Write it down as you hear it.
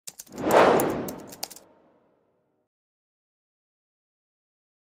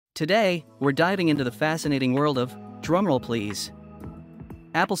Today, we're diving into the fascinating world of, drumroll please,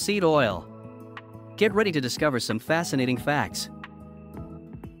 apple seed oil. Get ready to discover some fascinating facts.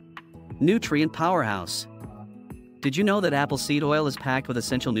 Nutrient powerhouse. Did you know that apple seed oil is packed with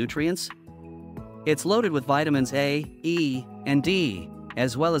essential nutrients? It's loaded with vitamins A, E, and D,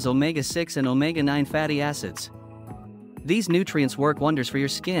 as well as omega-6 and omega-9 fatty acids. These nutrients work wonders for your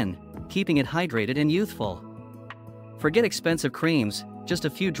skin, keeping it hydrated and youthful. Forget expensive creams, just a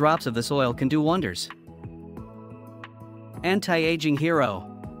few drops of this oil can do wonders. Anti-aging hero.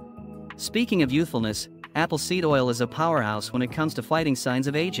 Speaking of youthfulness, apple seed oil is a powerhouse when it comes to fighting signs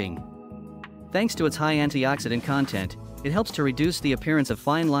of aging. Thanks to its high antioxidant content, it helps to reduce the appearance of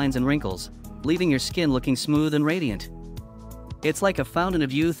fine lines and wrinkles, leaving your skin looking smooth and radiant. It's like a fountain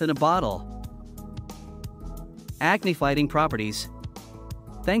of youth in a bottle. Acne-fighting properties.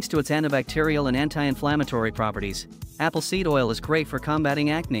 Thanks to its antibacterial and anti-inflammatory properties, apple seed oil is great for combating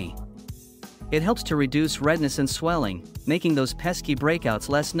acne. It helps to reduce redness and swelling, making those pesky breakouts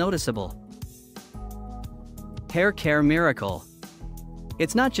less noticeable. Hair care miracle.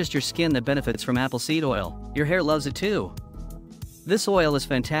 It's not just your skin that benefits from apple seed oil, your hair loves it too. This oil is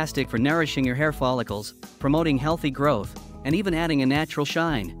fantastic for nourishing your hair follicles, promoting healthy growth, and even adding a natural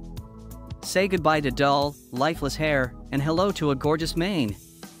shine. Say goodbye to dull, lifeless hair, and hello to a gorgeous mane.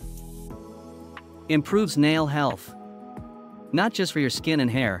 Improves nail health. Not just for your skin and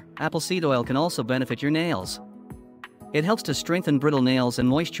hair, apple seed oil can also benefit your nails. It helps to strengthen brittle nails and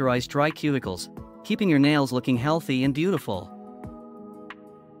moisturize dry cuticles, keeping your nails looking healthy and beautiful.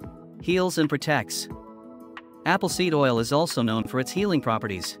 Heals and protects. Apple seed oil is also known for its healing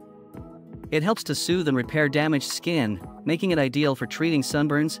properties. It helps to soothe and repair damaged skin, making it ideal for treating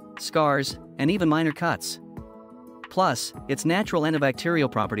sunburns, scars, and even minor cuts. Plus, its natural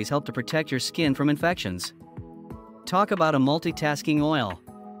antibacterial properties help to protect your skin from infections. Talk about a multitasking oil.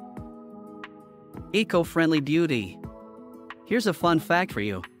 Eco-friendly beauty. Here's a fun fact for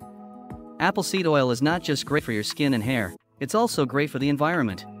you. Apple seed oil is not just great for your skin and hair, it's also great for the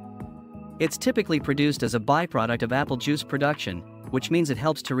environment. It's typically produced as a byproduct of apple juice production, which means it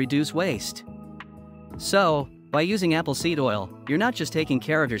helps to reduce waste. So, by using apple seed oil, you're not just taking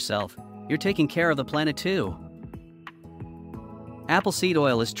care of yourself, you're taking care of the planet too. Apple seed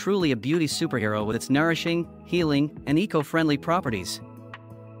oil is truly a beauty superhero with its nourishing, healing, and eco-friendly properties.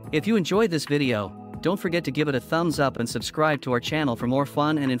 If you enjoyed this video, don't forget to give it a thumbs up and subscribe to our channel for more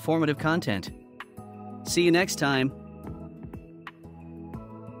fun and informative content. See you next time.